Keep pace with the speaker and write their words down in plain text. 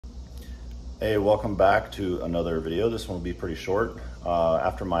Hey, welcome back to another video. This one will be pretty short.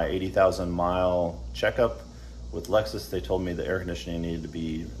 After my 80,000 mile checkup with Lexus, they told me the air conditioning needed to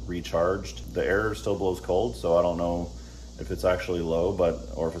be recharged. The air still blows cold, so I don't know if it's actually low,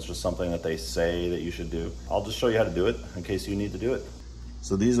 or if it's just something that they say that you should do. I'll just show you how to do it in case you need to do it.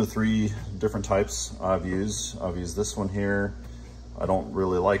 So these are 3 different types I've used. I've used this one here. I don't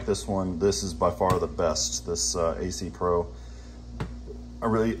really like this one. This is by far the best, this AC Pro.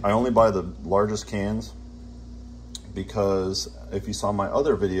 I only buy the largest cans because if you saw my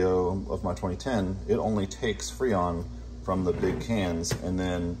other video of my 2010, it only takes freon from the big cans, and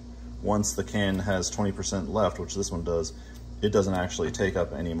then once the can has 20% left, which this one does, it doesn't actually take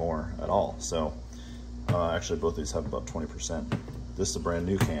up any more at all. So actually both these have about 20%. This is a brand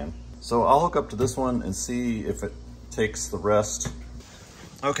new can. So I'll hook up to this one and see if it takes the rest.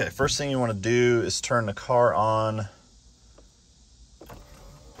 Okay, first thing you want to do is turn the car on.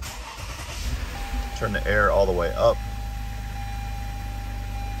 Turn the air all the way up.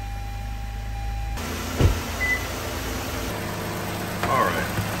 All right,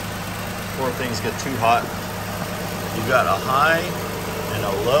 before things get too hot, you've got a high and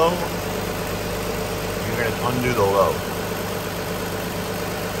a low. You're gonna undo the low.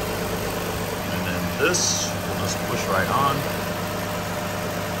 And then this, we'll just push right on.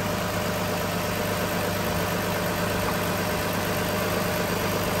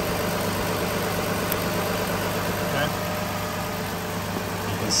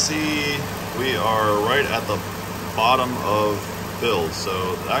 See, we are right at the bottom of build,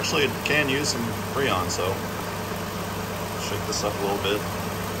 so actually it can use some freon, so shake this up a little bit.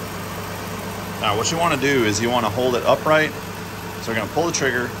 Now what you want to do is you want to hold it upright. So we're going to pull the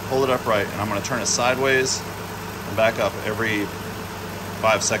trigger, hold it upright, and I'm going to turn it sideways and back up every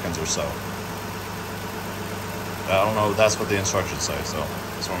 5 seconds or so. I don't know if that's what the instructions say, so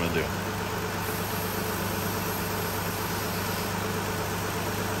that's what I'm going to do.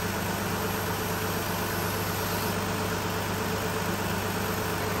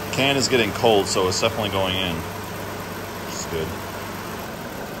 Can is getting cold, so it's definitely going in, which is good.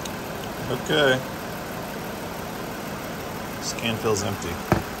 Okay, this can feels empty.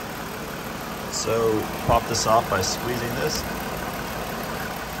 So pop this off by squeezing this.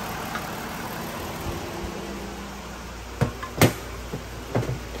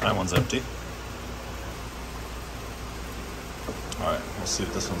 That one's empty. All right, we'll see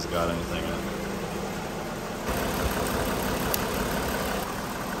if this one's got anything in it.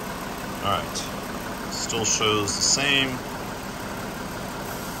 All right, still shows the same.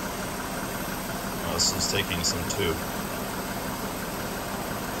 Oh, this is taking some too.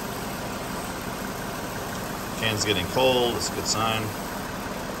 Can's getting cold, it's a good sign.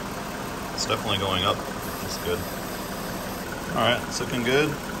 It's definitely going up, it's good. All right, it's looking good.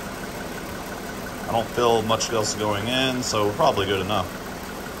 I don't feel much else going in, so we're probably good enough.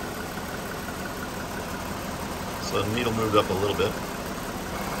 So the needle moved up a little bit.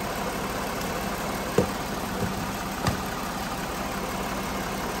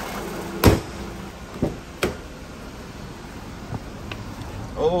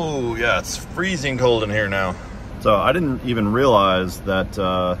 Oh yeah, it's freezing cold in here now. So I didn't even realize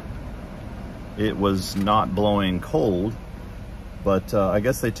that it was not blowing cold, but I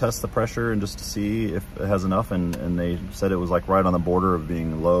guess they test the pressure and just to see if it has enough, and they said it was like right on the border of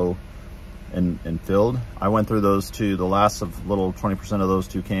being low and filled. I went through the last of little 20% of those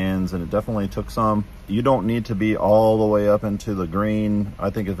 2 cans, and it definitely took some. You don't need to be all the way up into the green. I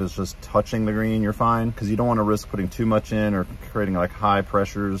think if it's just touching the green, you're fine, because you don't want to risk putting too much in or creating like high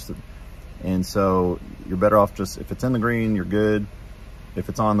pressures. And so you're better off just, if it's in the green, you're good. If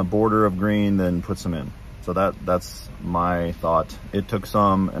it's on the border of green, then put some in. So that's my thought. It took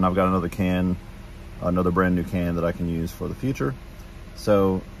some, and I've got another can, another brand new can that I can use for the future.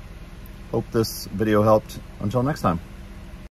 So hope this video helped. Until next time.